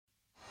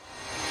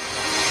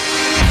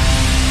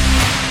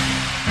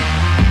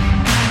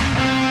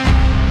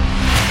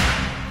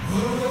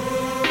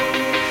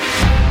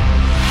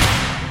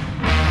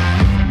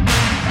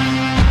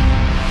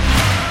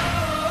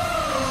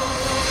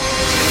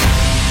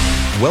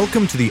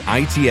Welcome to the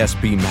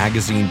ITSP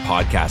Magazine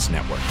Podcast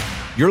Network.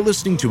 You're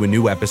listening to a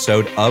new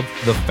episode of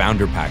the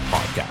Founder Pack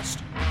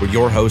Podcast, where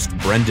your host,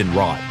 Brendon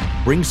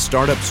brings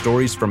startup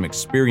stories from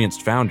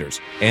experienced founders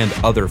and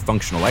other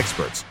functional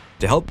experts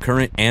to help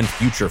current and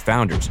future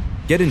founders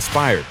get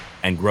inspired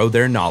and grow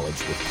their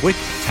knowledge with quick,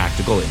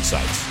 tactical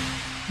insights.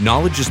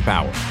 Knowledge is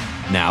power,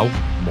 now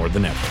more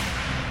than ever.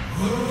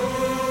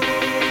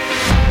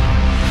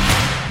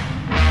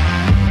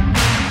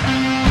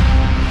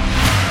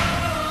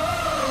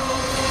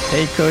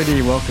 Hey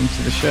Cody, welcome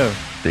to the show.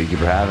 Thank you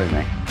for having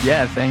me.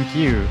 Yeah, thank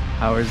you.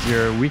 How is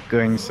your week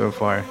going so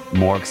far?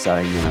 More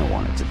exciting than I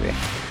want it to be.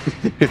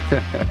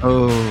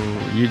 Oh,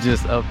 you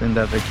just opened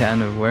up a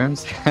can of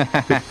worms?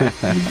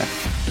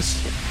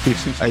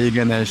 Are you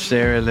going to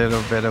share a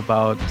little bit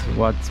about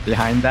what's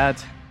behind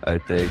that? I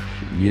think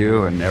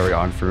you and every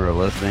entrepreneur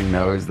listening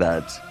knows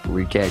that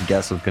we can't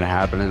guess what's going to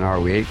happen in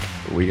our week.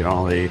 We can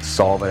only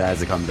solve it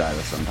as it comes at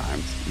us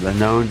sometimes. The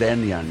knowns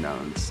and the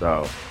unknowns.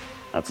 So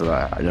that's what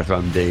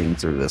I'm digging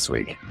through this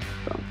week.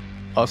 So.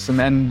 Awesome.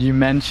 And you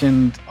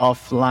mentioned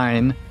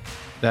offline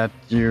that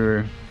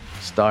you're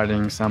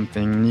starting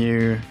something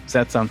new. Is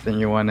that something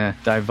you want to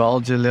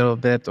divulge a little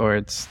bit, or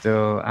it's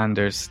still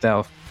under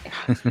stealth?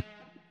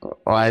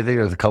 Well, I think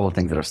there's a couple of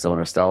things that are still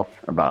under stealth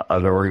about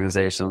other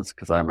organizations,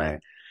 because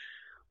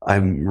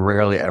I'm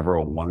rarely ever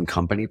a one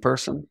company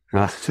person.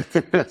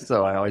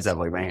 So I always have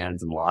like my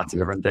hands in lots of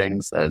different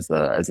things as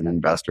an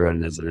investor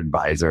and as an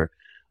advisor.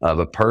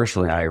 But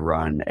personally, I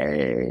run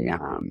a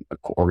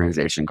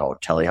organization called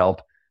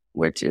Telehelp,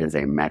 which is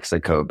a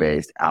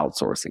Mexico-based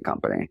outsourcing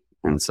company.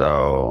 And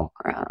so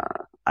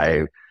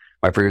my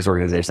previous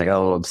organization, I got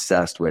a little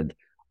obsessed with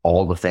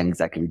all the things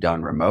that can be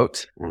done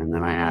remote. And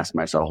then I asked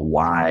myself,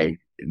 why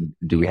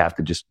do we have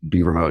to just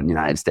be remote in the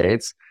United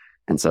States?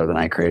 And so then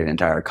I created an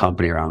entire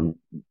company around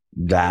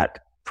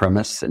that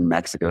premise in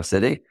Mexico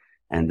City,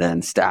 and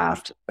then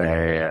staffed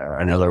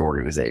another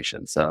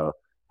organization. So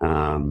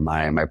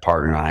my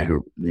partner and I,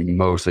 who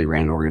mostly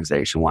ran the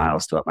organization while I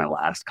was still at my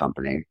last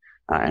company,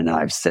 and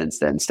I've since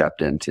then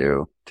stepped in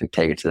to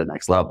take it to the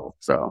next level.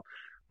 So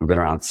we've been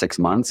around 6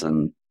 months,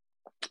 and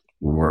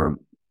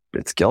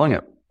it's killing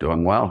it,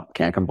 doing well.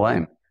 Can't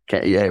complain.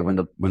 When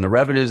the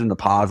revenue's in the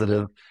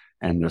positive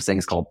and there's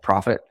things called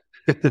profit,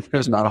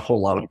 there's not a whole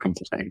lot of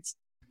complaints.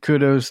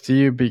 Kudos to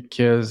you,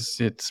 because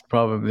it's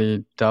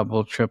probably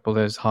double, triple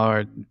as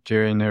hard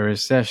during a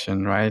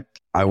recession, right?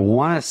 I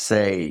want to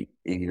say,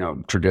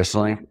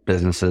 traditionally,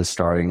 businesses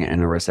starting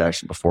in a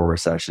recession, before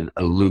recession,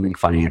 a looming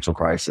financial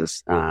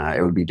crisis,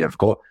 it would be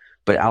difficult.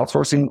 But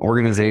outsourcing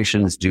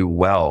organizations do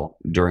well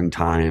during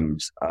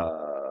times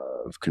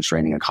of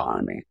constraining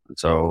economy.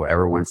 So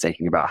everyone's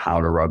thinking about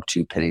how to rub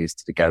two pennies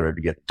together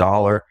to get a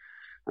dollar.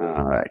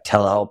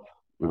 Telehelp,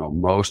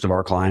 most of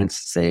our clients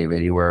save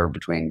anywhere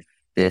between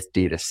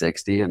 50 to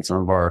 60, and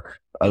some of our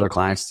other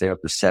clients save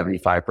up to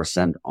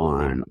 75%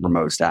 on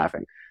remote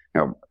staffing.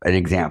 An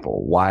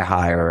example, why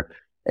hire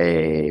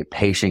a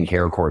patient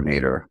care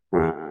coordinator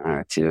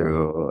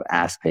to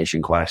ask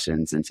patient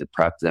questions and to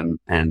prep them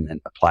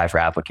and apply for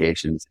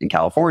applications in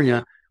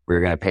California? We're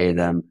going to pay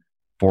them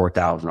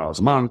 $4,000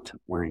 a month,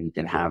 where you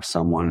can have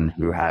someone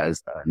who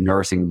has a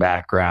nursing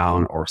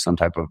background or some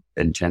type of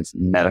intense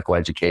medical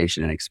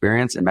education and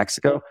experience in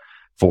Mexico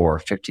for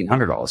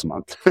 $1,500 a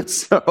month.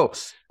 So,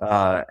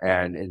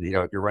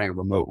 if you're running a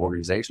remote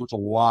organization, which a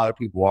lot of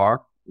people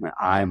are,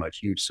 I'm a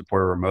huge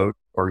supporter of remote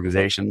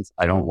organizations.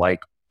 I don't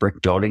like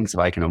brick buildings if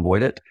I can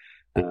avoid it.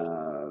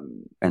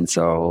 And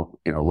so,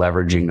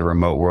 leveraging the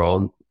remote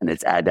world and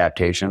its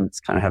adaptation, it's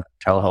kind of how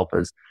Telehelp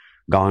has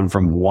gone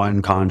from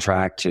one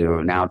contract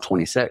to now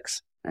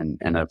 26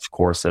 in a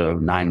course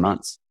of 9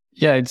 months.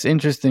 Yeah, it's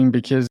interesting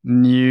because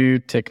new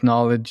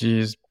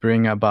technologies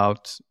bring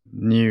about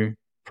new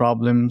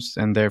problems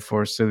and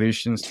therefore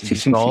solutions to be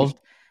solved.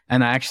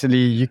 And actually,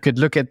 you could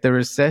look at the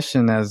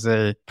recession as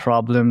a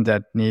problem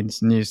that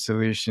needs new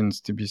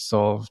solutions to be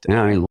solved.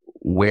 Yeah,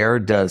 where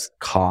does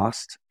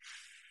cost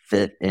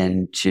fit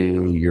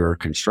into your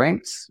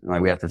constraints?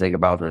 We have to think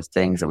about the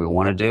things that we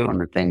want to do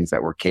and the things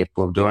that we're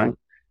capable of doing,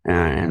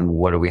 and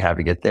what do we have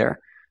to get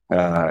there?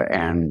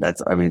 And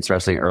that's,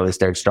 especially early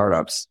stage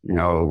startups,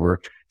 we're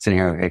sitting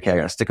here, okay, I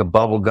got to stick a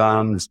bubble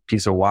gum, this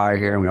piece of wire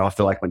here, and we all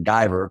feel like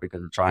MacGyver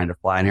because we're trying to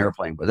fly an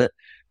airplane with it.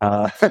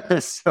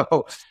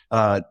 So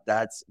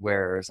that's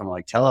where someone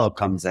like Telehelp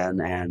comes in,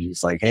 and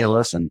it's like, hey,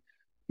 listen,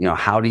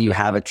 how do you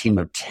have a team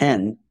of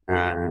 10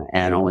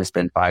 and only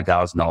spend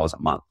 $5,000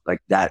 a month?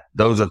 Like that,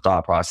 those are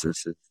thought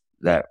processes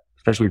that,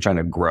 especially when you're trying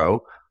to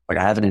grow. Like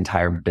I have an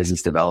entire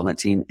business development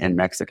team in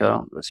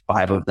Mexico. There's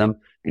 5 of them,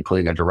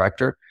 including a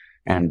director.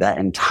 And that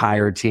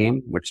entire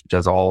team, which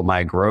does all of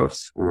my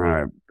growth,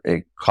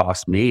 it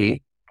costs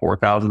me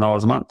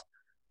 $4,000 a month.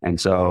 And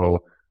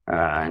so,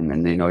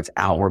 it's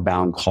outward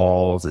bound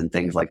calls and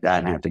things like that,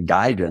 and I have to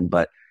guide them.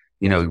 But,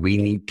 we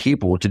need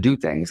people to do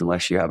things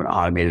unless you have an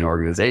automated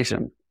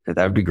organization.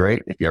 That would be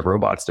great if you have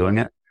robots doing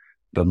it.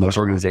 But most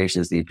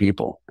organizations need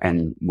people.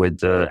 And with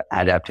the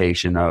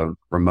adaptation of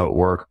remote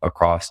work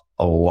across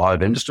a lot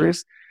of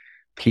industries,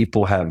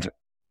 people have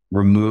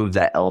remove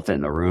that elephant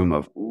in the room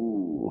of,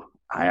 ooh,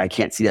 I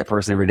can't see that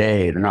person every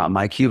day. They're not in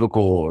my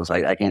cubicles.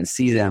 I can't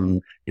see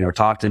them,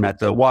 talk to them at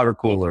the water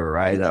cooler,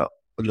 right?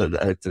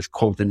 This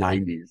quote the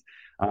 90s.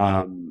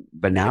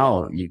 But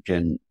now you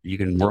can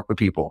work with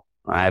people.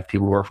 I have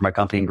people who work for my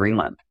company in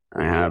Greenland.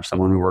 I have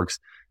someone who works,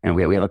 and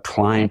we have a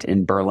client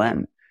in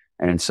Berlin.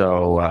 And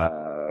so,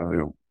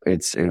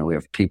 we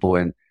have people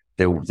in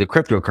the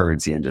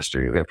cryptocurrency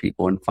industry. We have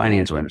people in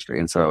financial industry.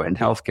 And so in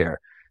healthcare.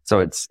 So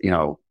it's,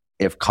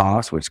 if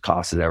cost, which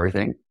cost is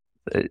everything,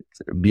 it's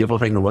a beautiful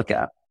thing to look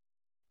at.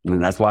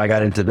 And that's why I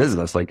got into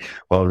business. Like,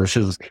 well, this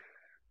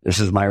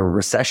is my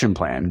recession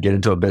plan. Get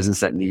into a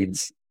business that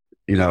needs,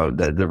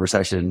 the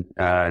recession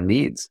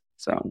needs.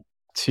 So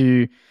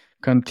to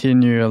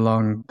continue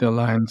along the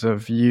lines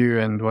of you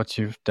and what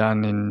you've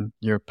done in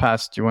your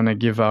past, you want to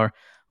give our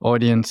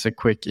audience a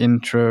quick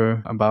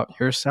intro about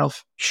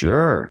yourself?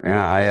 Sure.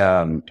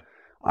 Yeah,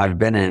 I've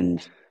been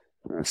in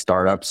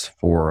startups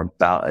for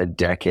about a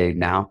decade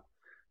now.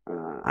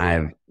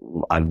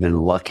 I've been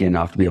lucky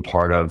enough to be a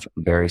part of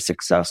very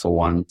successful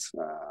ones.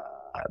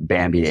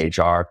 Bambi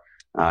HR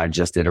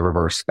just did a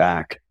reverse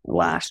SPAC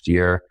last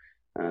year.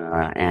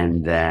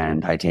 And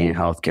then Titanium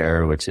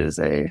Healthcare, which is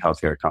a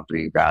healthcare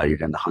company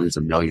valued in the hundreds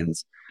of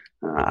millions.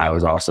 I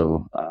was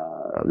also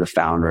the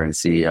founder and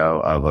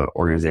CEO of an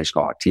organization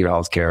called Octiva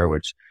Healthcare,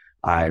 which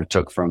I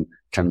took from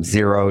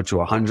 0 to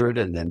 100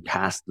 and then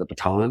passed the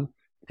baton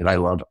because I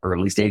love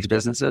early stage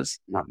businesses,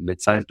 not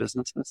mid-sized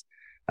businesses.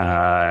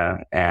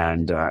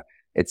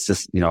 It's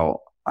just,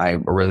 I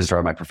really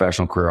started my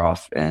professional career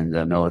off in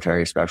the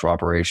military special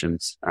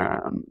operations,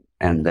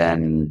 and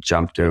then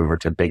jumped over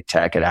to big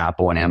tech at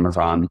Apple and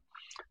Amazon.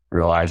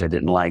 Realized I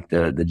didn't like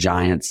the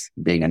giants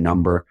being a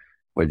number.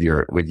 At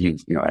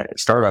a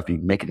startup, you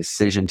make a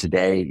decision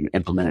today, you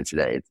implement it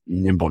today. It's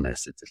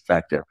nimbleness, it's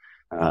effective.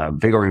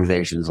 Big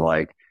organizations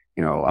like,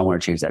 I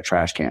want to change that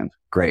trash can.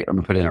 Great, I'm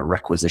gonna put in a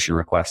requisition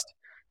request.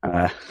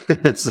 So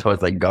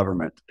it's like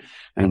government.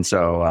 And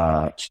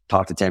so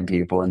talk to 10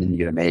 people and then you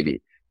get a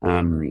maybe.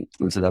 And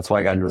so that's why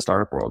I got into the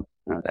startup world.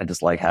 I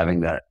just like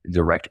having that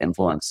direct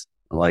influence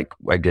like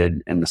I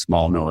did in the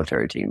small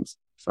military teams.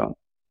 So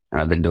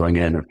I've been doing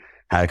it and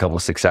had a couple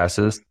of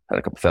successes, had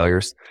a couple of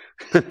failures.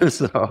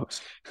 So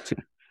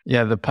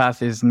yeah, the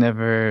path is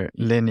never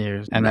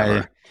linear. And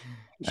never.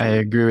 I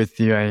agree with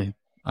you.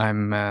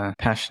 I'm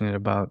passionate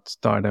about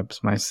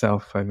startups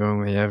myself. I've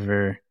only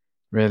ever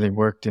really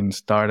worked in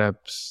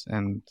startups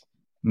and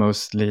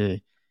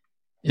mostly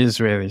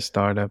Israeli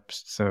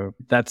startups. So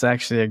that's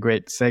actually a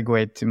great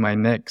segue to my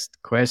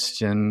next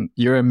question.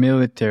 You're a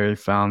military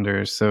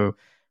founder. So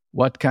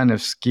what kind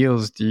of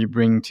skills do you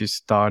bring to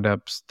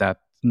startups that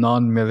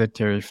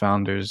non-military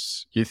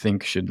founders you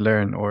think should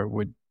learn or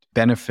would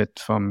benefit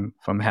from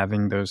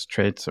having those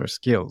traits or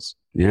skills?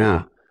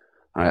 Yeah,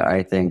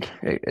 I think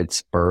it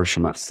spurs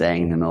from a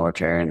saying in the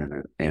military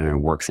and it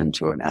works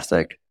into an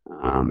ethic,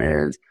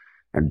 is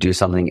do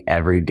something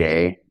every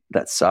day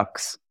that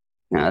sucks.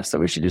 So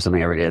we should do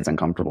something every day that's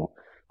uncomfortable.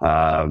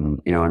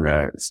 In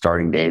the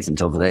starting days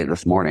until today,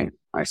 this morning,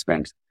 I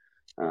spent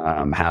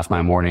half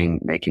my morning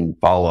making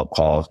follow-up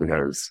calls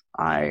because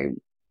I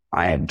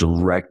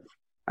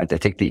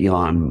take the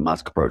Elon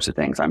Musk approach to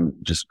things. I'm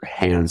just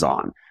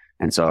hands-on.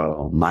 And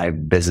so my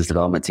business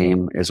development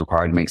team is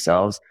required to make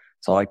sales.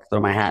 So I like to throw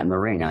my hat in the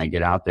ring and I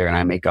get out there and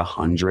I make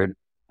 100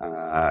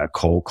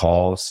 cold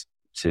calls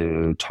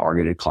to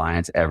targeted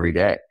clients every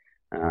day.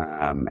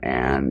 I'm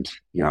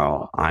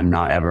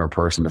not ever a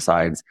person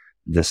besides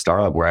the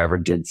startup where I ever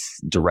did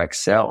direct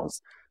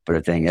sales. But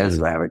the thing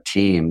is I have a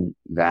team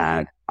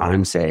that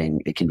I'm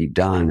saying it can be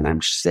done and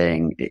I'm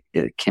saying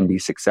it can be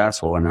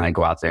successful. And then I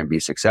go out there and be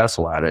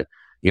successful at it,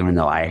 even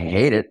though I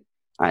hate it.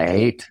 I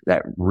hate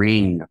that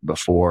ring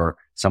before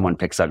someone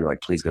picks up. You're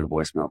like, please go to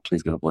voicemail,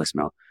 please go to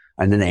voicemail.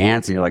 And then they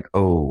answer, you're like,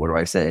 oh, what do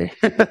I say?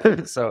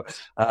 So,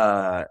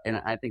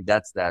 and I think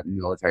that's that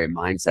military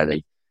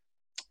mindset.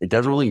 It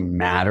doesn't really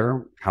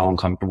matter how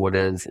uncomfortable it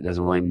is. It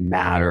doesn't really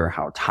matter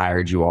how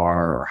tired you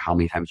are or how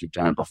many times you've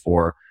done it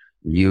before.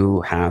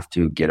 You have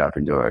to get up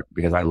and do it,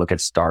 because I look at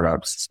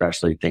startups,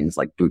 especially things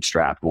like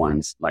bootstrap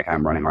ones like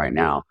I'm running right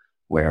now,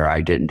 where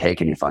I didn't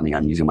take any funding.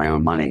 I'm using my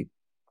own money.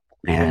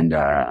 And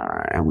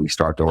we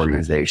start the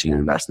organization and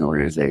invest in the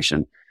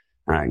organization.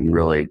 You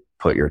really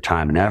put your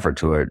time and effort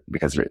to it,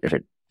 because if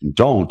it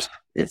don't,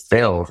 it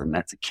fails. And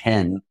that's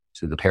akin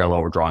to the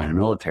parallel we're drawing in the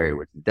military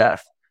with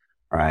death,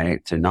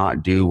 right? To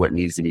not do what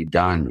needs to be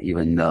done,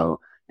 even though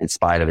in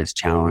spite of its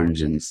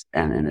challenge and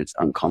its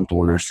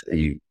uncomfortableness,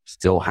 you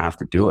still have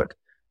to do it.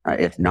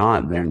 If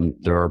not, then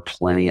there are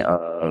plenty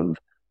of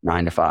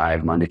 9 to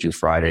 5, Monday through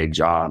Friday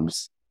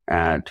jobs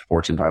at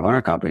Fortune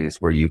 500 companies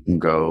where you can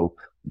go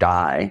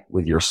die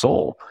with your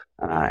soul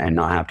and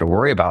not have to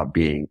worry about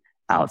being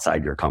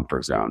outside your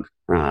comfort zone.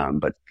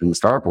 But in the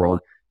startup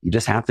world, you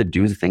just have to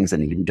do the things that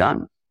need to be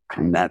done.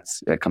 And that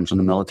comes from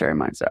the military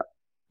mindset.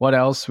 What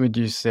else would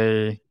you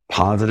say?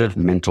 Positive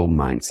mental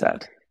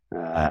mindset.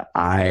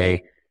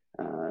 I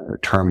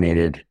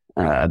terminated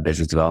a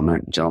business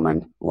development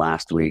gentleman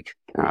last week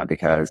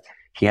because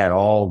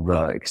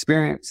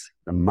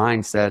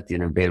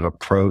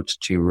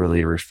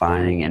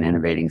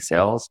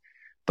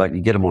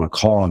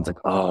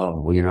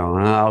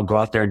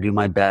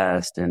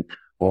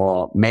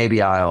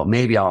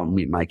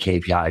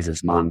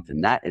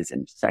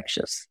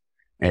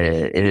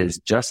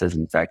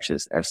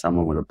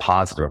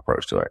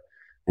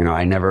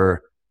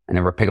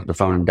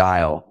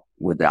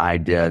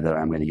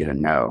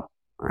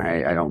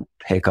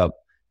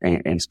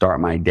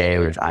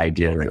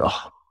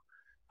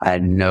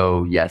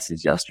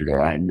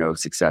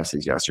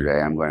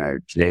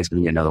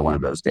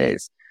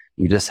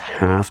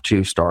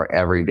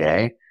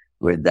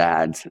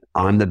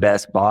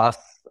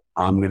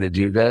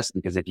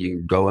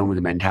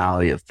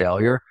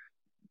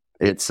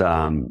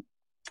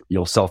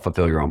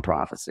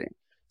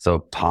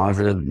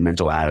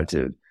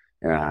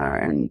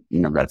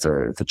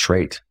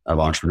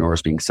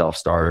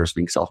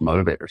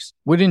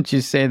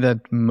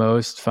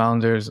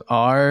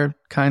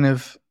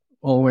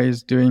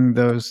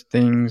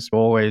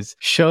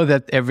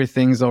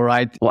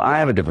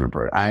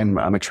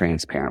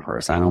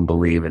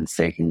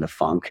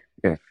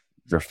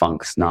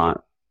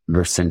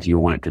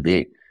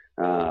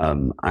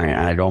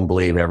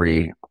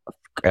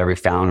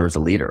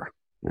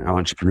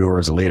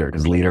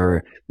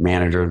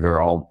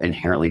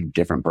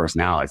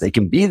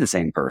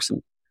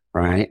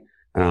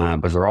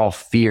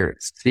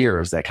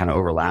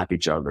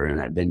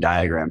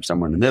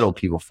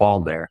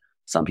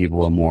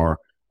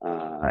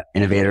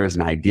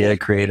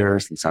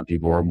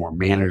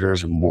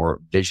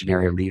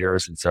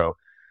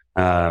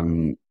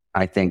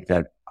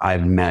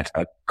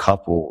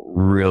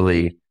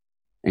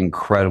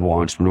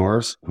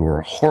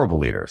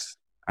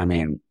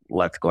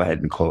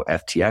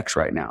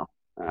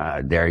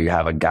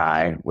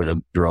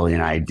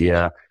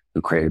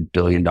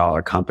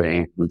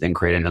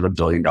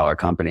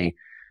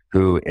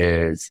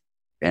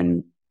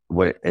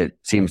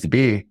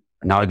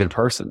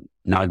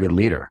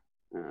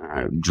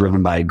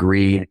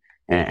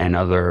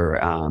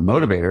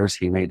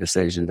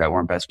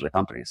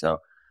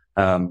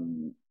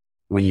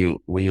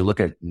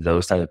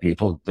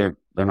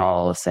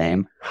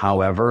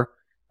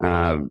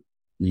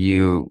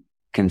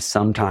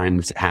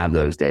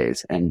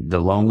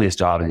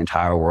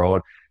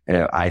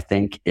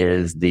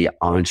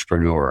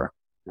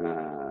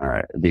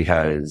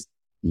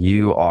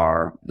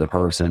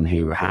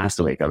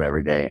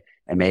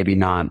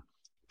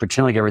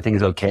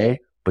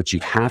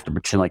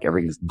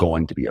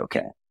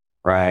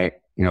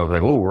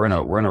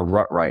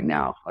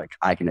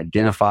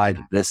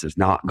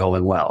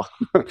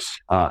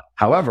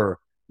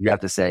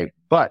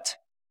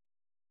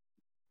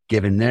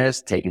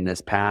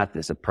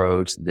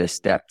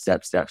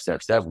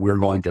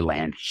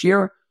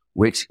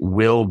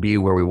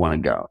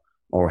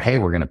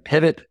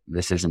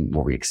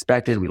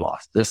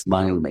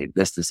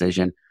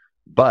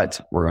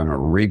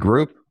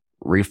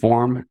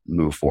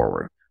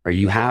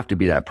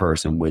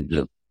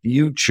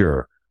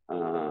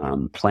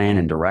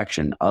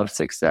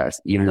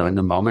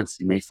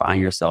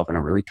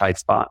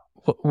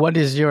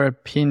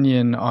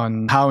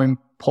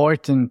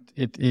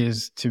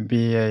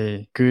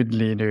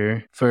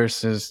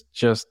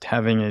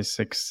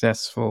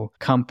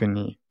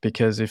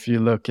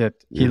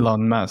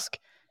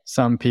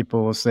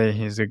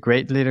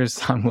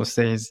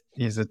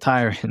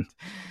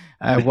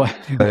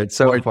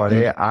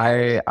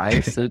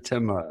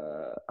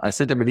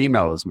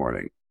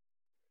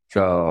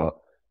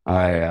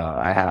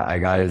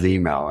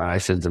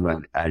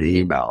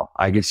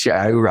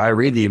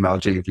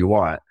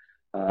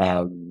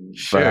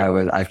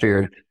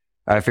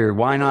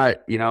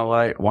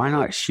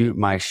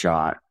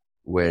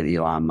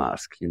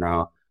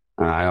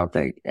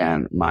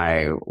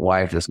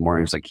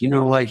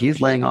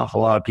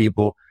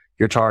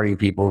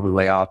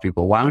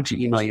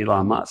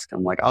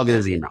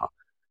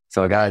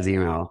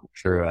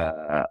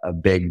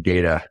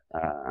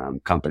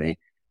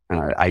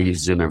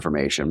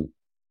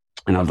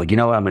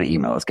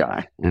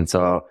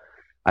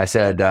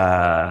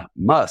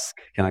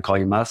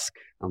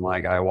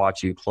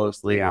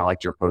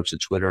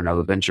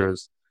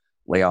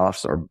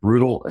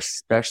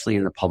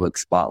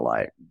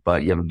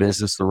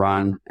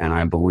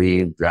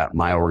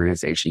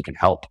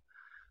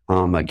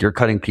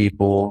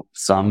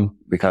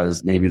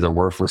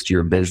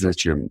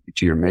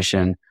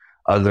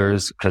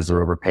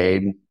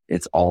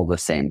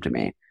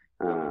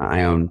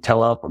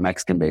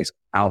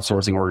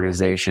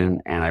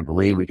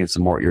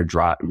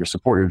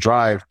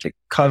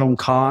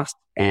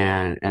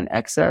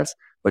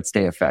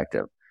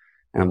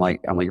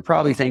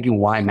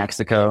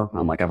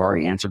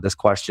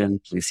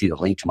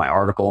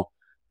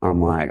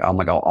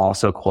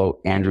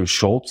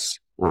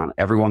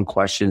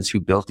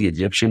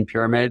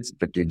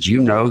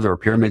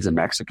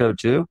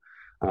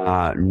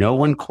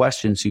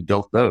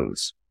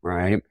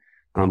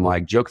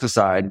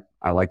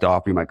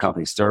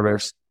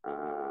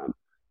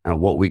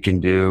what we can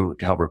do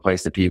to help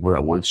replace the people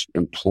that once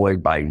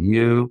employed by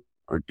you,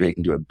 or they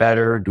can do it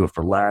better, do it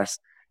for less,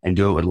 and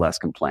do it with less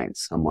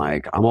complaints. I'm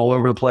like, I'm all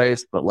over the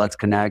place, but let's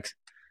connect.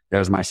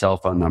 There's my cell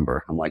phone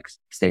number. I'm like,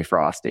 stay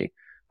frosty.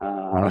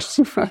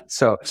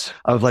 So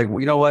I was like,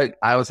 you know what?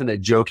 I was in a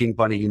joking,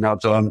 funny email.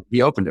 So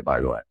he opened it,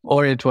 by the way.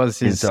 Or it was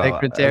his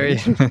secretary.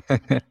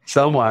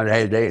 Someone,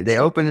 they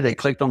opened it, they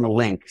clicked on the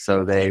link.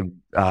 So that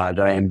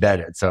I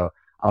embedded. So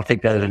I'll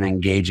take that as an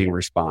engaging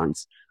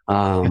response.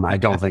 I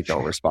don't think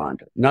they'll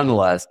respond.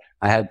 Nonetheless,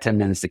 I had 10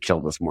 minutes to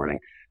kill this morning.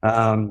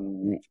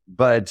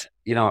 But,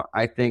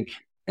 I think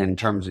in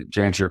terms of,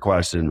 to answer your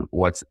question,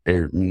 what's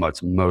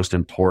most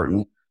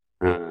important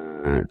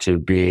to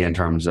be in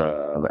terms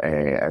of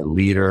a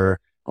leader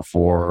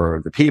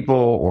for the people,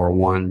 or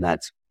one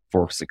that's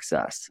for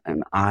success?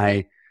 And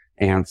I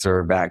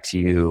answer back to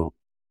you,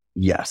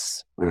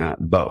 yes,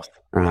 both.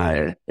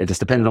 It just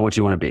depends on what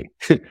you want to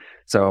be.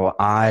 So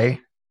I've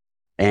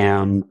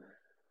been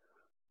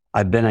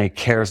a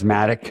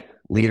charismatic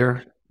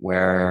leader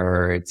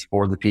where it's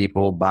for the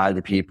people, by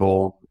the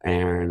people,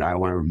 and I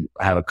want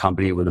to have a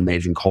company with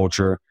amazing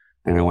culture.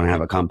 And I want to have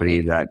a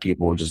company that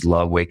people just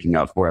love waking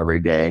up for every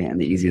day.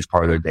 And the easiest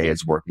part of their day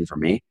is working for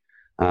me.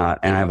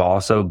 And I've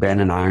also been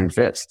an iron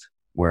fist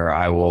where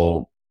I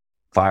will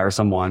fire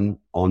someone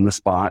on the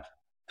spot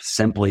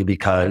simply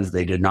because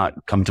they did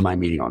not come to my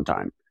meeting on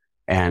time.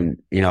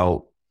 And,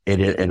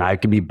 and I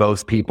can be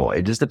both people.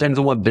 It just depends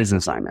on what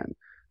business I'm in.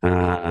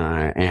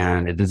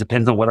 And it just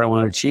depends on what I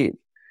want to achieve.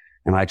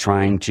 Am I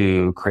trying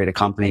to create a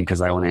company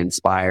because I want to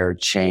inspire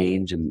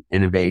change and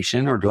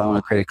innovation, or do I want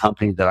to create a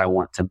company that I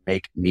want to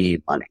make me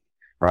money?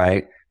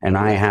 Right. And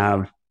I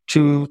have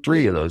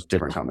 2-3 of those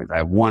different companies. I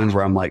have one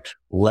where I'm like,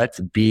 let's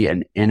be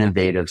an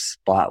innovative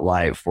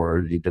spotlight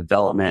for the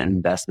development and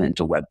investment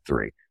into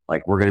Web3.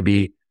 Like, we're going to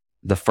be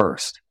the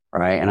first.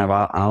 Right. And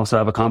I also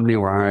have a company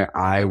where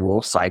I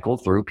will cycle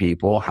through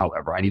people,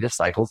 however I need to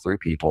cycle through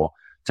people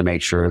to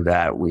make sure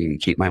that we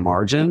keep my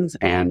margins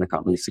and the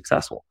company's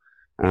successful.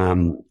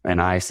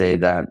 And I say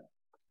that,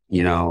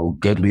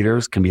 good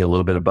leaders can be a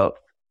little bit of both.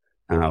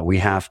 We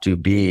have to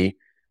be,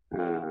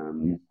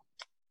 and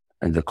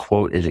the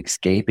quote is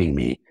escaping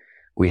me.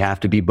 We have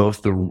to be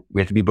both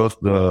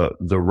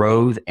the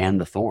rose and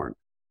the thorn.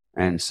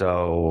 And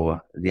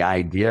so the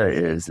idea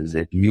is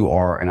if you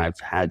are, and I've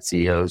had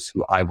CEOs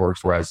who I've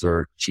worked for as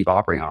their chief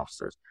operating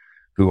officers,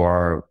 who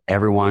are,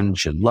 everyone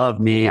should love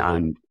me.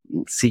 I'm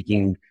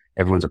seeking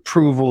everyone's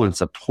approval and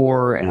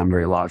support, and I'm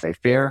very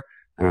laissez-faire.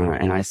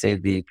 And I say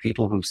the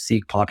people who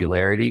seek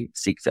popularity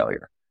seek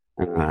failure.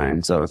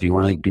 And so if you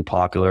want to be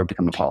popular,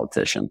 become a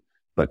politician.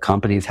 But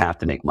companies have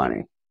to make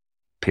money,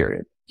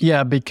 period.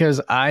 Yeah,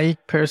 because I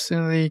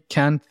personally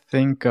can't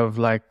think of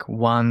like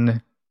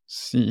one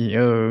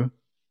CEO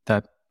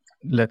that,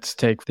 let's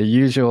take the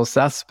usual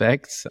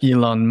suspects,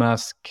 Elon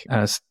Musk,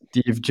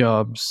 Steve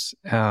Jobs,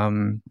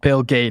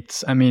 Bill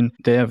Gates. I mean,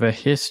 they have a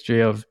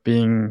history of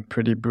being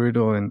pretty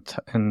brutal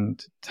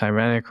and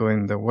tyrannical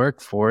in the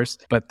workforce.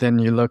 But then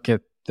you look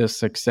at the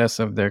success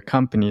of their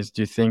companies.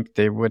 Do you think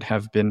they would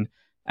have been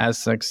as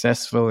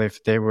successful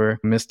if they were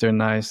Mr.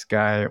 Nice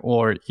Guy,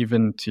 or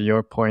even, to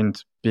your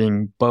point,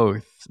 being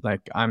both?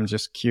 Like, I'm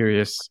just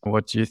curious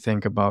what you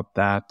think about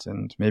that.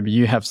 And maybe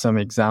you have some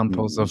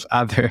examples of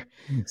other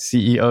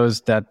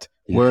CEOs that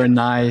were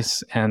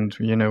nice and,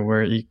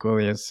 were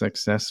equally as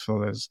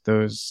successful as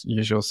those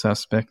usual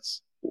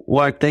suspects.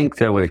 Well, I think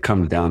that what it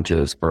comes down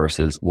to is first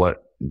is,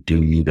 what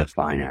do you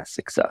define as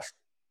success?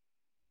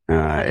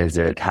 Is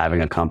it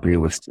having a company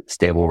with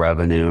stable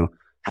revenue,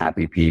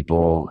 happy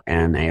people,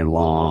 and a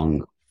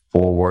long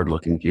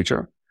forward-looking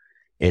future?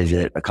 Is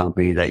it a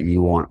company that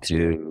you want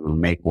to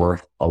make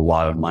worth a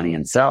lot of money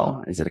and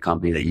sell? Is it a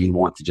company that you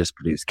want to just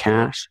produce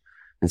cash?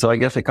 And so I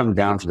guess it comes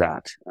down to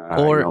that.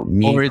 Or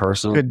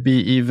it could be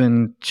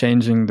even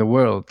changing the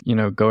world,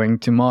 going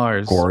to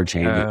Mars. Or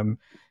changing.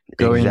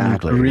 Going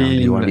exactly.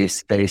 green. You want to be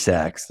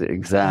SpaceX.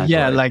 Exactly.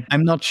 Yeah, like,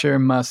 I'm not sure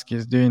Musk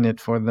is doing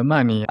it for the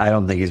money. I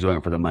don't think he's doing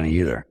it for the money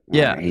either.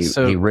 Yeah.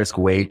 He risked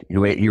way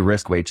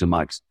too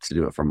much to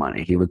do it for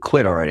money. He would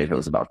quit already if it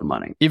was about the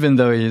money. Even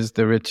though he's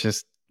the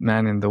richest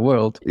man in the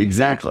world.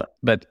 Exactly.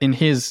 But in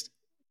his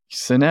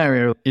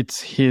scenario, it's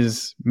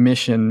his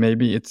mission.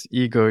 Maybe it's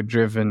ego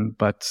driven,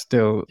 but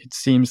still, it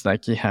seems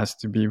like he has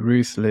to be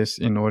ruthless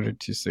in order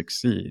to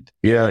succeed.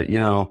 Yeah.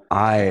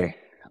 I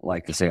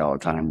like to say all the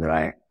time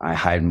that I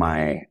hide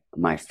my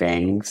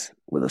fangs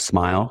with a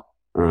smile.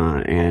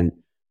 And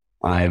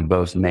I've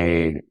both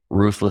made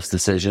ruthless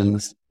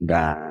decisions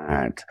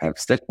that have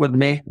stuck with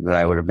me that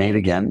I would have made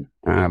again.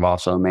 And I've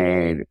also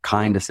made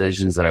kind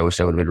decisions that I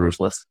wish I would have been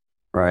ruthless.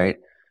 Right.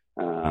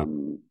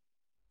 And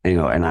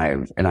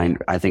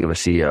I think of a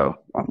CEO,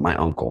 my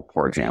uncle,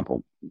 for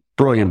example,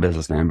 brilliant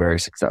businessman, very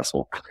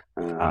successful.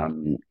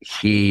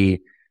 He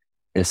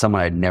is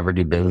someone I'd never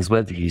do business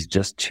with. He's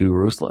just too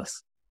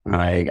ruthless.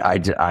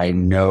 I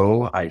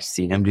know I've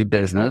seen him do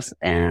business,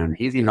 and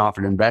he's even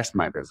offered to invest in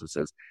my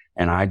businesses.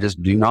 And I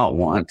just do not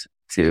want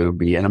to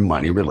be in a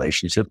money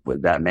relationship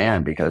with that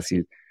man, because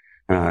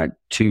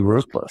too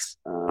ruthless.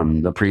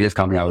 The previous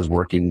company I was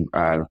working,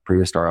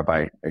 previous startup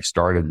I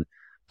started,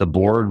 the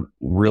board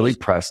really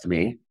pressed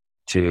me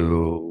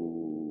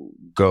to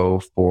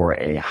go for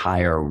a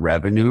higher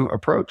revenue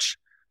approach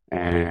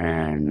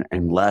and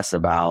less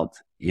about,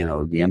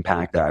 the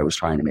impact that I was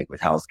trying to make with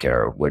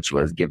healthcare, which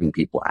was giving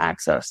people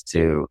access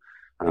to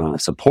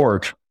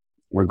support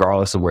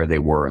regardless of where they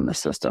were in the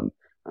system,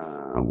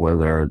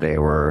 whether they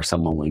were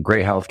someone with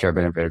great healthcare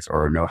benefits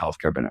or no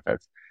healthcare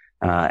benefits.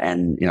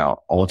 And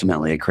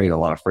ultimately it created a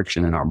lot of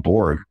friction in our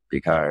board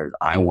because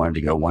I wanted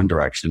to go one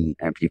direction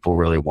and people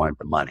really wanted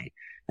the money.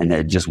 And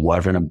it just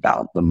wasn't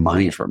about the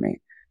money for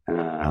me,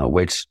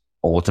 which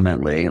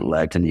ultimately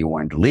led to me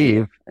wanting to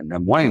leave and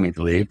them wanting me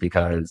to leave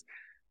because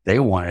they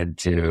wanted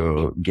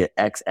to get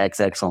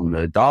XXX on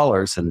the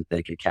dollar so that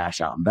they could cash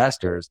out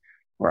investors,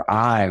 where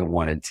I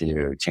wanted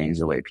to change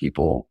the way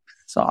people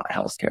saw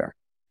healthcare.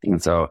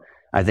 And so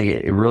I think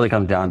it really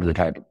comes down to the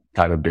type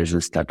of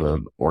business, type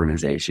of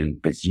organization,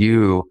 but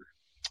you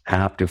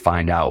have to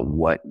find out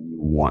what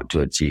you want to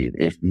achieve.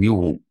 If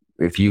you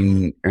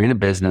are in a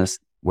business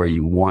where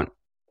you want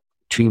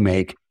to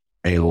make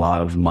a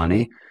lot of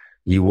money,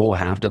 you will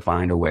have to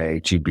find a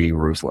way to be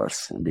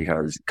ruthless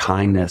because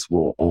kindness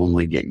will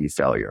only get you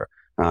failure.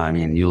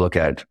 You look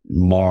at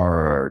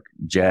Mark,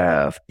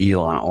 Jeff,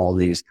 Elon, all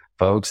these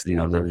folks,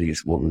 they're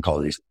these, what we call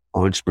these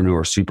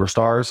entrepreneur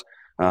superstars.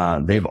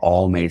 They've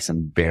all made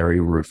some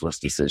very ruthless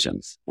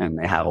decisions and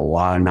they have a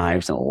lot of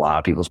knives in a lot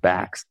of people's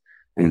backs.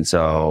 And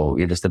so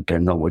it just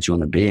depends on what you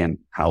want to be and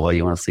how well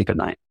you want to sleep at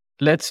night.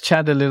 Let's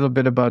chat a little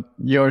bit about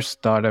your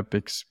startup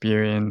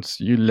experience.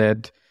 You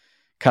led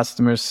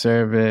customer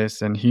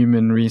service and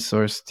human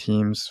resource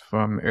teams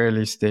from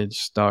early stage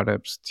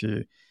startups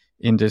to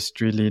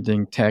industry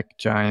leading tech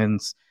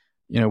giants.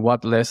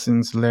 What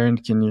lessons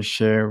learned can you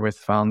share with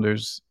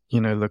founders,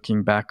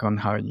 looking back on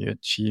how you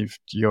achieved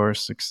your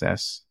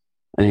success?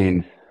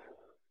 I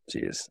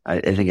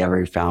think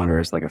every founder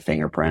is like a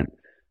fingerprint.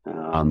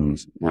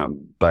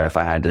 But if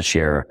I had to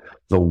share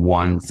the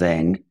one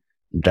thing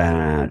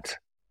that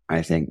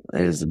I think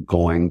is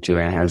going to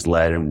and has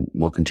led and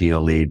will continue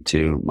to lead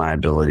to my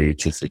ability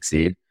to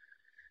succeed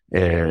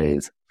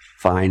is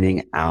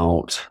finding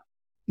out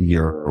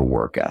your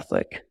work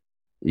ethic.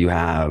 You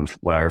have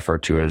what I refer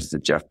to as the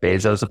Jeff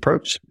Bezos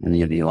approach and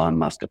you have the Elon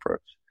Musk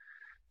approach.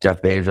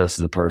 Jeff Bezos is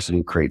the person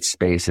who creates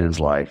space in his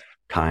life,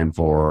 time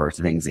for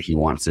things that he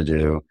wants to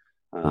do,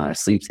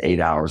 sleeps 8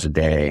 hours a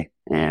day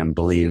and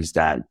believes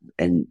that,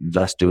 and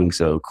thus doing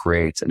so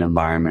creates an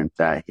environment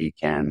that he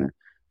can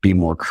be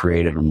more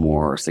creative and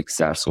more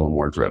successful and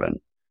more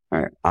driven.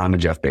 All right. I'm a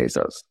Jeff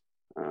Bezos.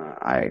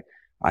 I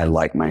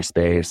like my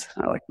space.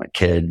 I like my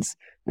kids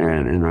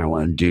and I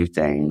want to do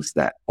things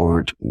that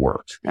aren't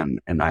work. And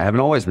I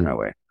haven't always been that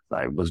way.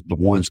 I was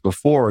once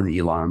before the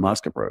Elon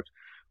Musk approach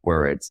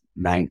where it's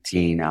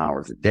 19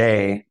 hours a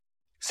day,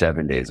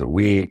 7 days a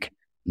week,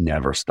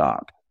 never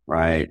stop.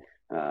 Right.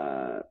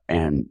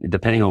 And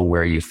depending on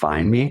where you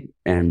find me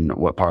and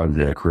what part of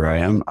the career I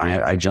am,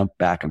 I jump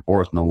back and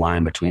forth, and the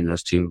line between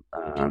those two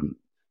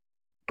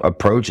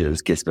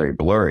approaches gets very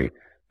blurry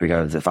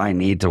because if I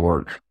need to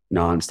work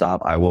nonstop,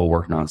 I will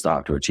work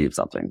nonstop to achieve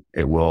something.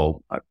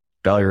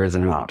 Failure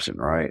isn't an option,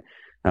 right?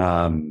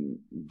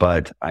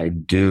 But I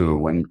do,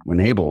 when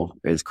able,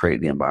 is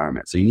create the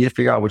environment. So you need to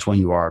figure out which one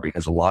you are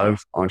because a lot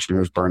of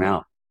entrepreneurs burn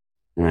out.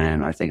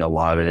 And I think a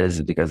lot of it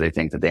is because they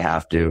think that they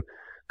have to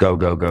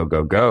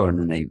go. And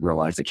then they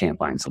realize they can't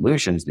find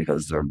solutions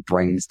because their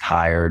brain's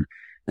tired.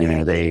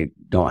 They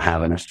don't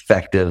have an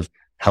effective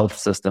health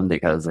system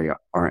because they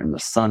aren't in the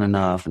sun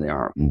enough and they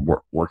aren't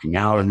working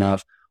out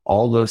enough.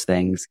 All those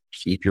things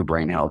keep your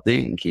brain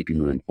healthy and keep you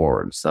moving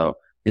forward. So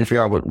you need to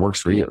figure out what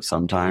works for you.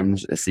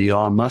 Sometimes it's the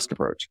Elon Musk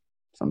approach.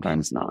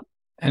 Sometimes not.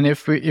 And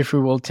if we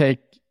will take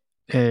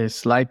a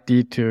slight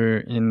detour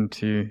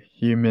into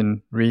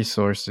human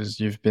resources,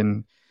 you've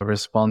been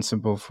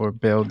responsible for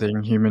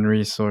building human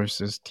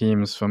resources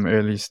teams from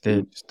early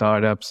stage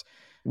startups.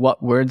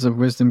 What words of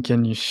wisdom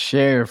can you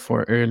share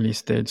for early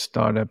stage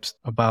startups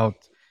about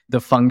the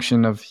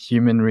function of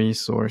human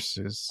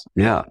resources?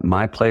 Yeah,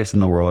 my place in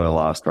the world of a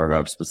lot of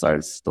startups,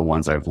 besides the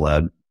ones I've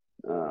led,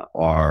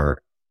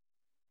 are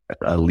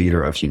a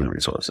leader of human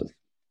resources.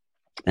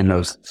 And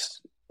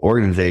those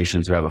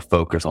organizations who have a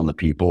focus on the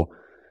people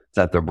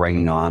that they're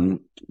bringing on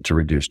to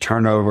reduce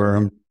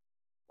turnover,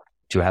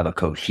 to have a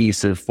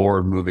cohesive,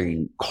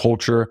 forward-moving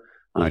culture,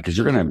 because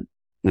you're going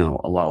to,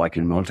 a lot like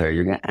in the military,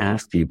 you're going to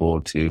ask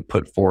people to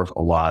put forth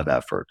a lot of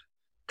effort,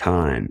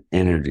 time,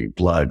 energy,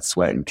 blood,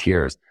 sweat, and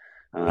tears.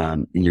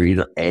 And you're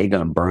either A,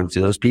 going to burn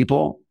through those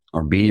people,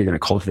 or B, you're going to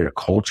cultivate a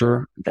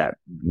culture that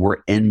we're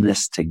in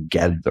this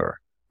together,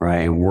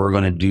 right? And we're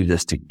going to do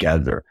this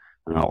together.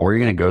 Or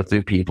you're going to go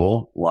through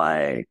people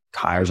like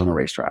tires on a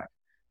racetrack.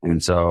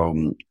 And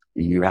so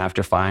you have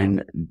to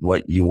find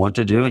what you want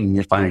to do, and you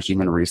need to find a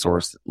human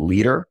resource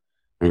leader,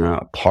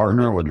 a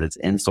partner, whether it's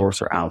in-source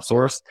or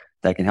outsource,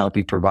 that can help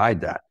you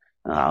provide that.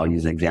 I'll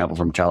use an example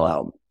from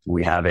telehealth.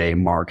 We have a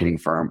marketing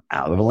firm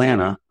out of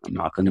Atlanta. I'm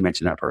not going to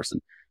mention that person.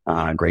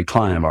 A great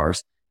client of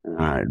ours.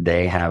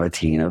 they have a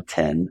team of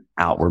 10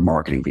 outward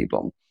marketing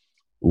people.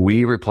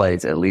 We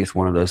replace at least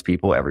one of those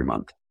people every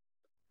month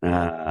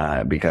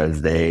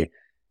because they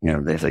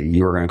say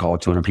you are going to call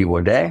 200 people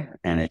a day.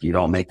 And if you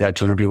don't make that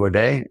 200 people a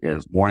day,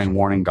 is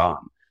warning,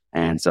 gone.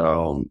 And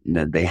so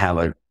they have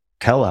a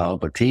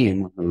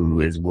team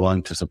who is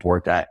willing to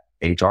support that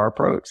HR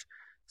approach.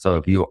 So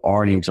if you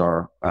are an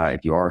HR,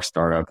 if you are a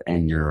startup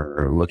and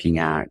you're looking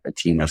at a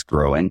team that's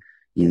growing,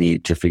 you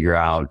need to figure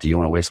out, do you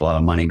want to waste a lot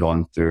of money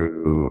going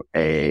through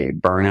a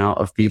burnout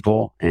of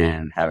people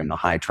and having a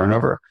high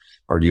turnover,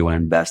 or do you want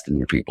to invest in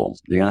your people?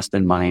 You're going to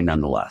spend money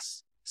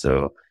nonetheless.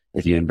 So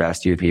if you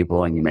invest in your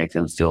people and you make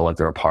them feel like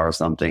they're a part of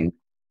something,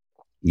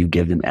 you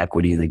give them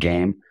equity in the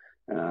game,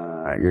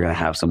 you're going to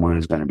have someone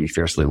who's going to be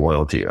fiercely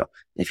loyal to you.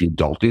 If you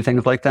don't do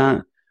things like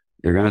that,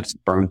 you're going to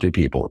burn through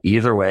people.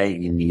 Either way,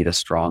 you need a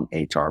strong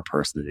HR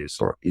person to do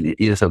so.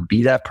 Either so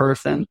be that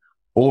person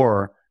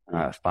or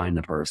find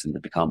the person to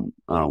become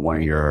one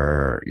of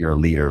your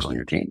leaders on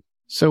your team.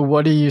 So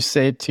what do you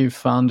say to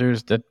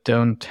founders that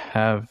don't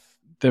have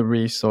the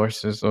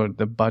resources or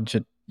the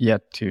budget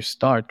yet to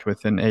start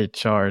with an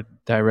HR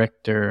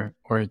director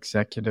or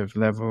executive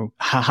level?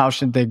 How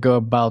should they go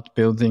about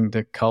building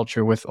the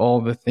culture with all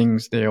the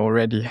things they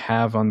already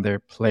have on their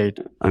plate?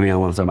 I mean, I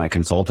want to throw my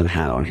consultant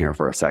hat on here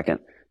for a second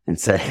and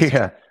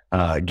say,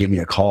 give me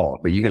a call.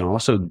 But you can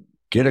also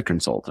get a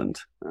consultant.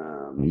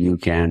 You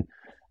can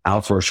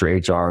outsource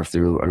your HR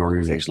through an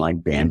organization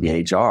like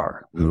Bambi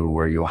HR,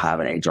 where you'll have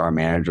an HR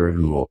manager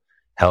who will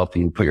help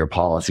you put your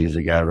policies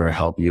together,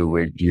 help you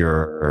with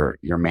your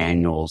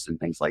manuals and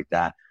things like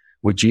that.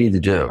 What you need to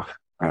do,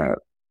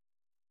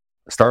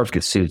 startups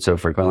get sued so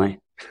frequently.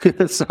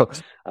 So,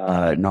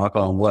 knock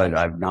on wood,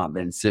 I've not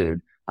been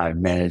sued.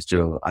 I've been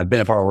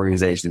a part of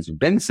organizations who've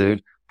been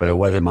sued, but it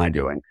wasn't my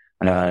doing.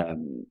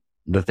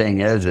 The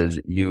thing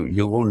is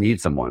you will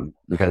need someone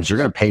because you're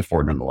going to pay for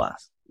it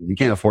nonetheless. If you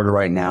can't afford it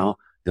right now,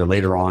 you're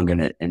later on going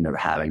to end up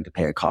having to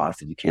pay a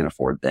cost if you can't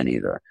afford it then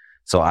either.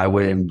 So I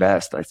would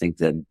invest. I think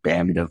that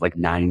Bambi does like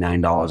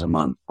 $99 a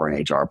month for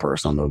an HR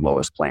person on the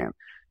lowest plan.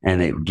 And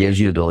it gives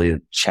you the ability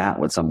to chat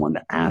with someone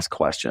to ask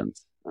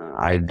questions.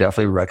 I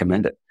definitely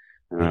recommend it.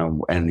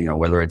 And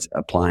whether it's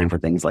applying for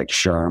things like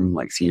SHRM,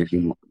 like Senior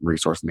Human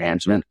Resource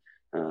Management,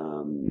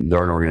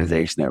 they're an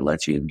organization that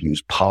lets you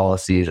use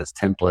policies as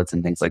templates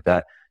and things like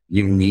that.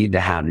 You need to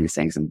have these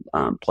things in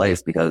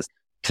place because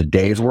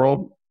today's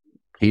world,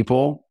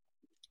 people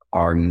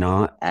are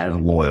not as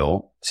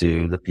loyal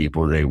to the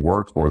people they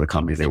work for, the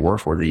companies they work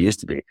for, they used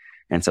to be.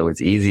 And so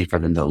it's easy for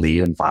them to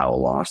leave and file a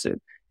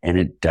lawsuit. And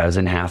it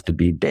doesn't have to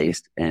be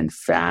based in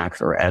facts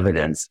or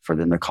evidence for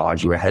them to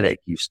cause you a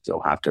headache. You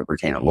still have to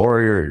retain a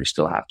lawyer. You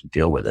still have to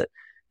deal with it.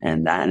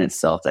 And that in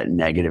itself, that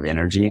negative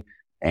energy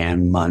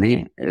and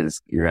money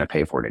you're going to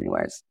pay for it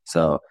anyways.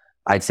 So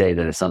I'd say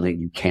that it's something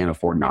you can't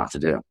afford not to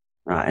do.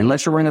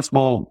 Unless you're in a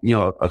small,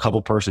 a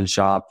couple person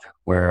shop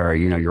where,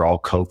 you're all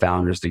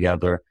co-founders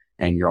together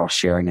and you're all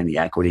sharing in the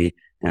equity.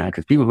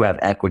 Because people who have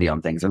equity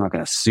on things, they're not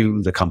going to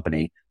sue the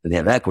company that they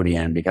have equity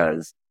in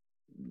because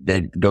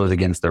that goes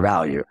against their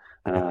value.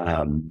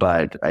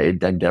 But I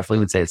definitely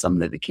would say it's something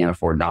that they can't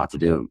afford not to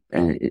do.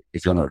 And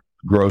if you're on a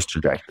growth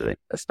trajectory,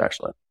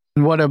 especially.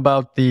 What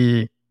about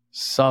the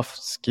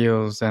soft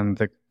skills and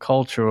the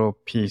cultural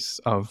piece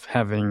of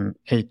having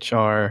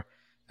HR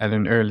at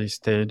an early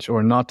stage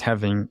or not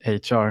having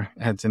HR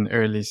at an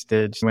early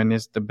stage? When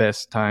is the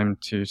best time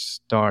to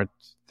start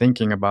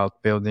thinking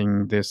about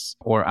building this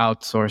or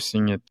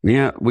outsourcing it?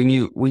 Yeah, when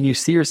you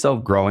see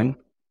yourself growing,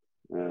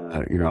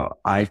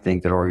 I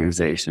think that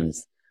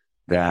organizations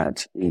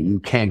that you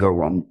can't go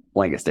wrong,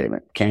 blanket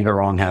statement, can't go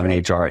wrong having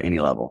HR at any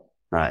level.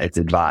 It's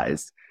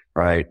advised,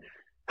 right?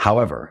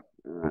 However,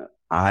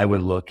 I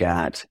would look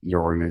at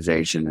your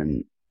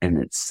organization and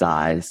its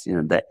size,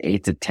 that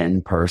 8 to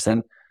 10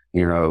 person,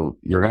 you're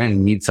going to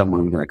need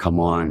someone who's going to come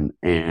on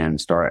and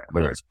start,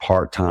 whether it's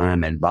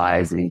part-time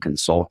advising,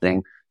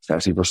 consulting,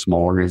 especially for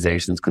small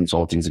organizations.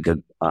 Consulting is a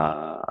good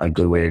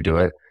way to do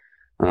it.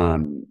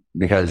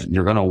 Because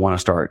you're going to want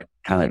to start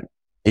kind of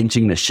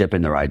inching the ship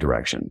in the right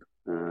direction.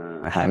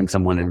 Having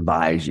someone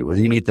advise you, whether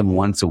you meet them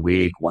once a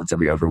week, once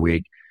every other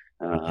week,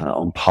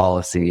 on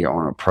policy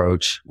or on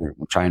approach,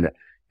 trying to,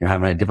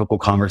 having a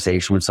difficult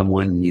conversation with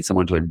someone, you need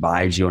someone to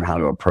advise you on how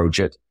to approach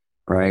it,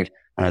 right?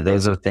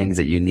 Those are things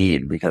that you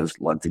need because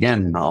once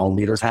again, not all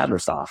leaders have their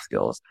soft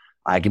skills.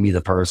 I can be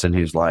the person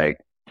who's like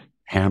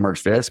hammered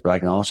fist, but I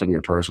can also be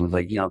a person who's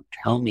like,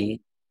 tell me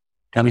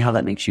how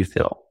that makes you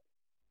feel.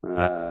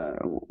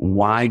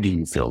 Why do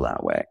you feel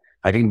that way?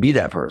 I can be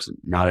that person.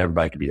 Not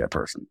everybody can be that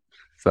person.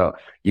 So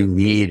you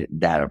need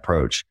that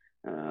approach.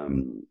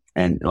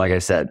 And like I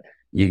said,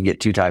 you can get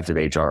two types of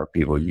HR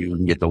people. You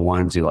can get the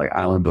ones who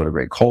I want to build a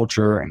great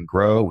culture and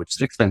grow, which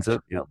is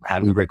expensive.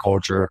 Having a great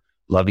culture,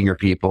 loving your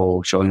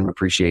people, showing them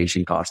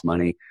appreciation costs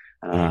money.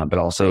 But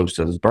also,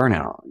 so does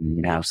burnout. You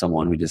can have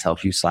someone who just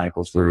helps you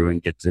cycle through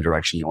and get to the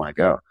direction you want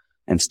to go.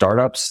 And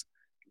startups,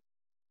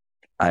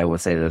 I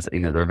would say this,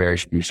 there are very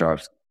few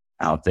startups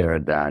out there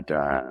that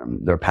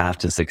their path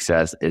to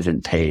success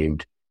isn't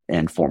paved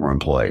in former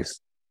employees.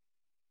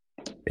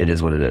 It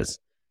is what it is.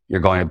 You're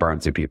going to burn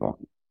through people.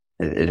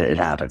 It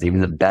happens. Even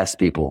the best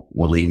people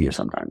will leave you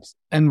sometimes.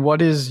 And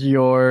what is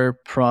your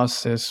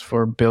process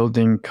for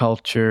building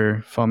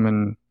culture from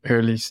an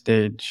early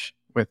stage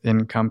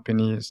within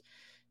companies?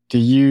 Do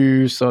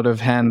you sort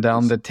of hand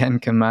down the 10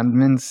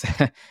 commandments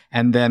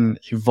and then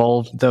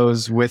evolve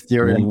those with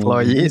your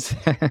employees?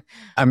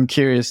 I'm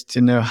curious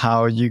to know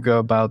how you go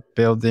about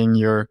building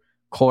your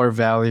core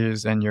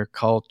values and your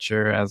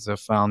culture as a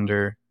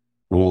founder.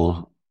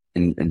 Well,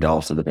 and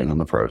also depend on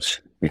the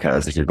approach,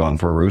 because if you're going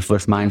for a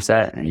ruthless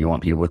mindset and you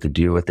want people to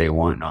do what they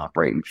want and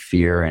operate in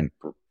fear and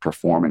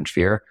perform in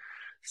fear,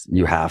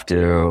 you have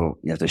to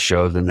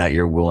show them that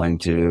you're willing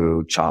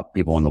to chop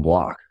people on the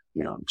block.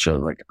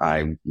 Show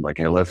hey,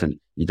 listen,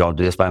 you don't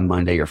do this by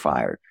Monday, you're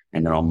fired.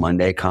 And then on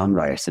Monday comes,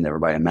 I send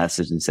everybody a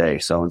message and say,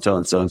 so and so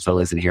and so and so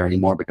isn't here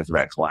anymore because of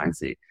X, Y, and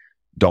Z.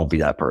 Don't be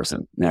that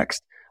person.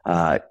 Next.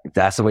 If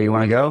that's the way you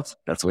want to go,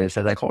 that's the way to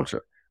set that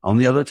culture. On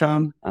the other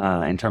tone,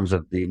 in terms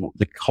of the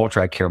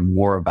culture I care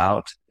more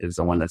about is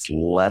the one that's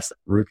less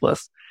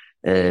ruthless,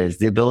 is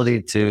the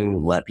ability to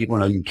let people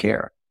know you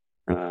care.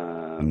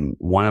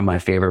 One of my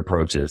favorite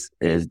approaches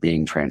is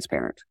being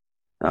transparent.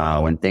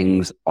 When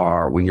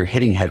you're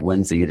hitting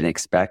headwinds that you didn't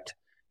expect,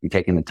 you're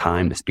taking the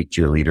time to speak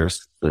to your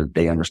leaders so that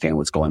they understand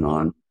what's going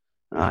on.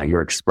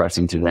 You're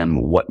expressing to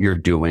them what you're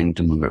doing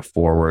to move it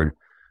forward.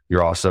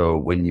 You're also,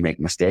 when you make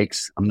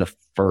mistakes, I'm the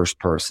first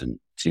person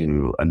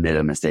to admit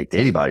a mistake to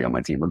anybody on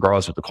my team,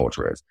 regardless of what the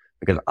culture is,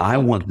 because I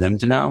want them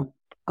to know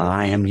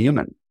I am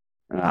human.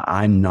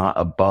 I'm not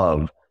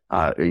above,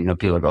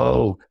 people go,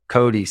 oh,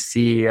 Cody,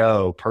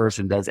 CEO,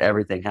 person, does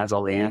everything, has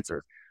all the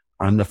answers.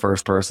 I'm the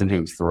first person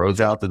who throws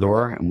out the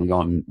door, and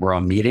we're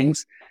on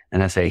meetings,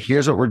 and I say,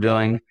 here's what we're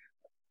doing.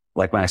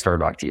 Like when I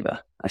started Octiva,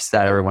 I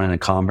sat everyone in a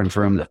conference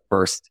room, the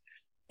first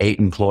 8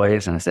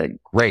 employees, and I said,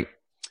 great.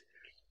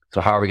 So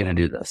how are we going to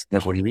do this?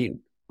 That's what do you mean?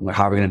 I'm like,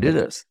 how are we going to do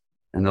this?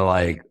 And they're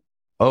like,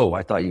 oh,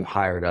 I thought you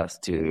hired us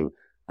to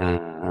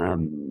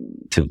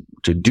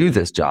do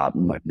this job.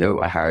 I'm like,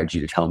 no, I hired you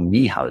to tell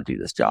me how to do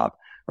this job.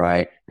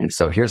 Right. And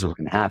so here's what's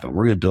going to happen.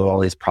 We're going to build all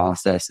these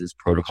processes,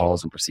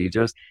 protocols, and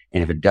procedures.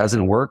 And if it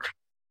doesn't work,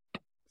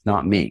 it's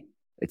not me,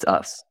 it's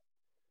us.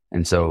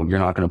 And so you're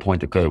not going to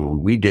point to code. Well,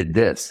 we did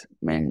this,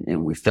 man,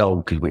 and we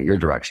failed because we went your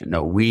direction.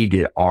 No, we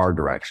did our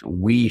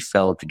direction. We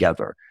fell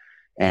together.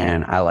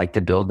 And I like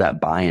to build that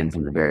buy-in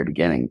from the very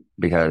beginning,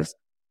 because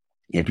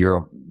if you're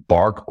a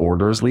bark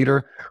orders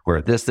leader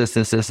where this,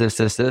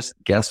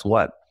 guess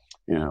what?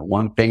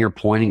 One finger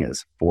pointing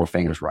is 4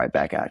 fingers right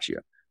back at you.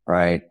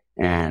 Right.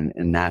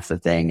 And that's the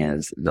thing,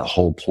 is the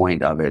whole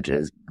point of it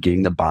is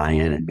getting the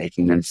buy-in and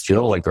making them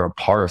feel like they're a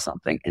part of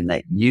something, and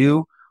that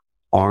you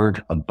aren't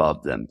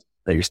above them,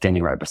 that you're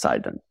standing right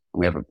beside them.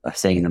 We have a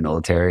saying in the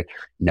military,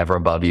 never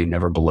above you,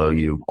 never below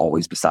you,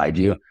 always beside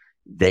you.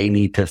 They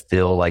need to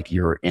feel like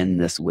you're in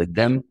this with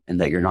them, and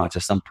that you're not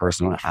just some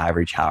person on an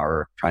ivory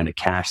tower trying to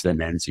cash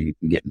them in so you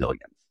can get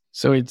millions.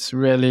 So it's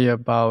really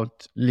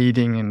about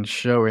leading and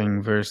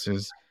showing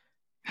versus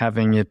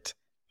having it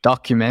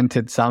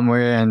documented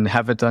somewhere and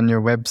have it on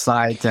your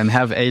website and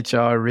have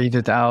HR read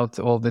it out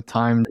all the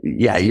time.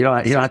 Yeah, you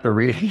don't have to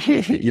read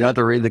you don't have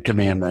to read the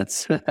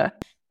commandments.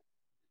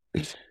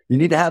 You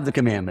need to have the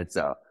commandments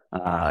though.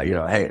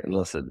 Hey,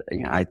 listen,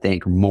 I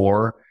think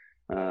more,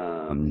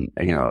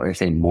 I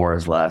say more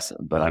is less,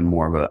 but I'm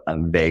more of a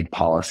vague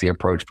policy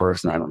approach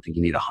person. I don't think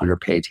you need a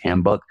 100-page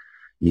handbook.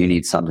 You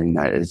need something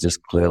that is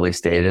just clearly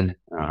stated,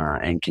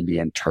 and can be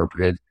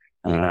interpreted,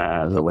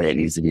 the way it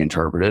needs to be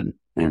interpreted.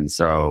 And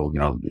so,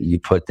 you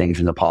put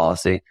things in the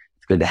policy.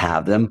 It's good to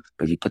have them,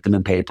 but if you put them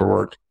in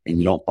paperwork and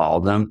you don't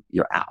follow them,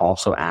 you're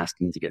also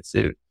asking to get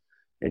sued.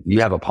 If you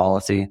have a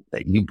policy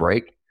that you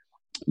break,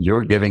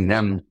 you're giving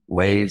them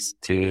ways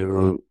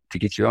to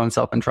get your own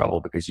self in trouble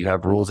because you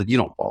have rules that you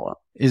don't follow.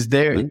 Is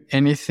there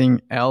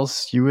anything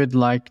else you would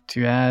like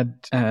to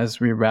add as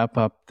we wrap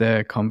up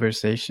the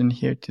conversation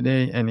here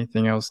today?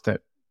 Anything else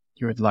that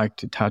you would like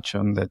to touch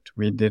on that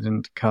we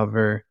didn't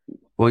cover?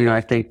 Well,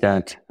 I think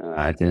that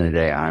at the end of the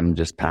day, I'm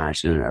just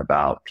passionate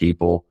about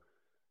people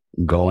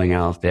going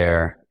out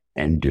there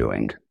and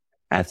doing,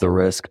 at the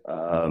risk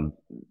of,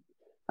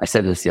 I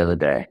said this the other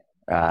day,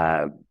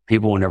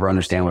 people will never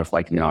understand what it's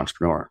like to be an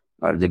entrepreneur.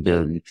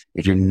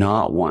 If you're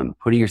not one,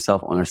 putting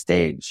yourself on a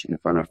stage in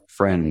front of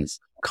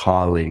friends,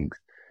 colleagues,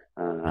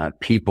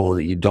 people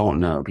that you don't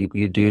know, people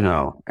you do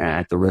know,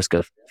 at the risk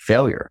of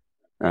failure,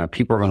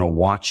 people are going to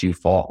watch you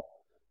fall.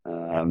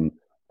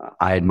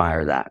 I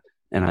admire that.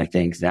 And I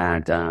think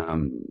that,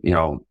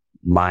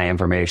 my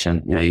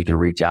information, you can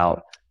reach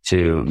out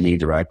to me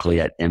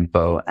directly at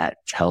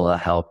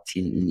info@telehelp,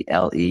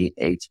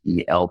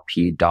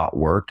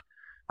 telehelp.work.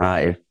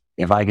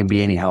 If I can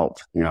be any help,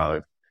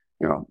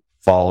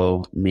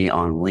 follow me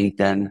on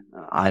LinkedIn.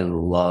 I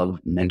love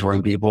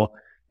mentoring people,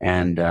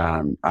 and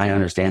I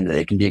understand that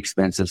it can be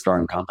expensive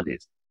starting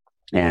companies.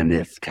 And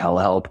if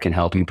telehelp can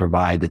help you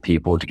provide the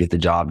people to get the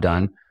job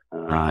done,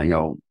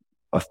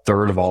 a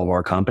third of all of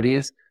our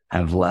companies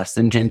have less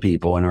than 10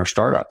 people in our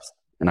startups.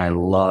 And I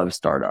love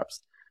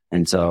startups.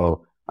 And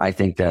so I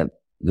think that,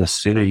 the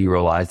sooner you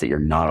realize that you're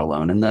not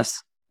alone in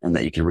this and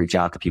that you can reach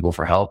out to people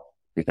for help,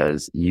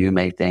 because you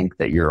may think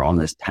that you're on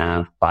this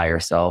path by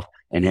yourself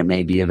and it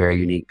may be a very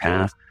unique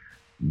path,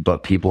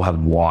 but people have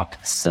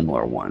walked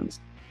similar ones.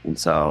 And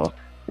so,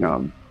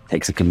 it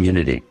takes a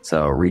community.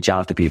 So reach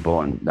out to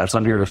people, and that's what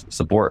I'm here to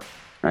support.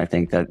 And I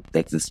think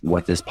that's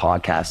what this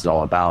podcast is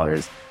all about,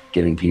 is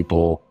giving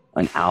people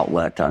an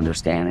outlet to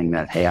understanding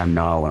that, hey, I'm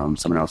not alone.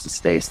 Someone else has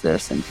faced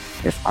this. And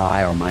if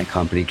I or my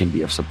company can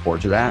be of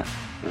support to that,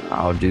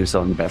 I'll do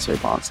so in the best way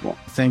possible.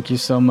 Thank you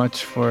so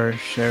much for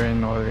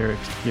sharing all your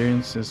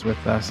experiences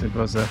with us. It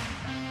was a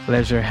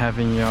pleasure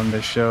having you on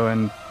the show,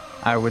 and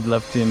I would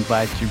love to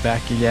invite you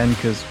back again,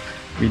 because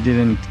we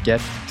didn't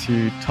get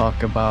to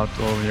talk about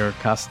all your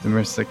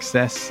customer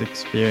success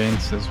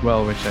experience as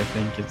well, which I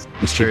think is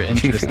very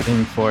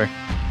interesting for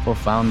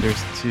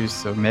founders too.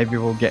 So maybe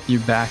we'll get you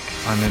back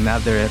on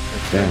another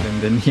episode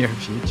in the near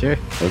future.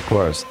 Of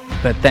course.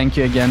 But thank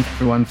you again,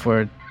 everyone,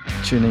 for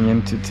tuning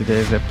into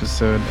today's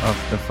episode of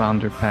the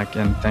Founder Pack.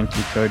 And thank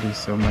you, Cody,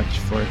 so much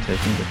for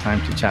taking the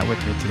time to chat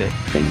with me today.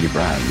 Thank you for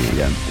having me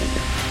again. Thank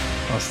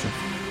you. Awesome.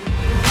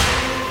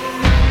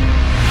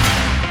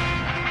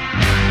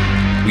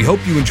 We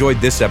hope you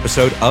enjoyed this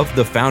episode of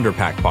the Founder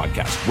Pack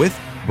podcast with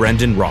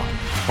Brendon Rod,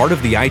 part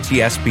of the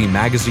ITSP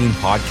Magazine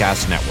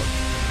Podcast Network.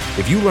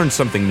 If you learned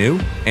something new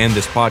and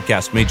this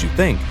podcast made you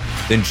think,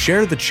 then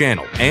share the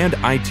channel and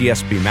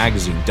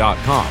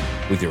itspmagazine.com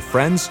with your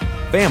friends,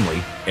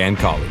 family, and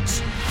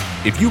colleagues.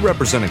 If you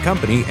represent a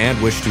company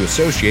and wish to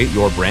associate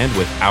your brand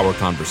with our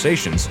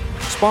conversations,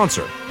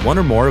 sponsor one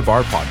or more of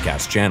our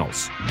podcast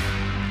channels.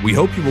 We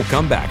hope you will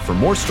come back for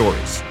more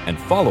stories and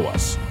follow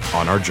us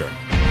on our journey.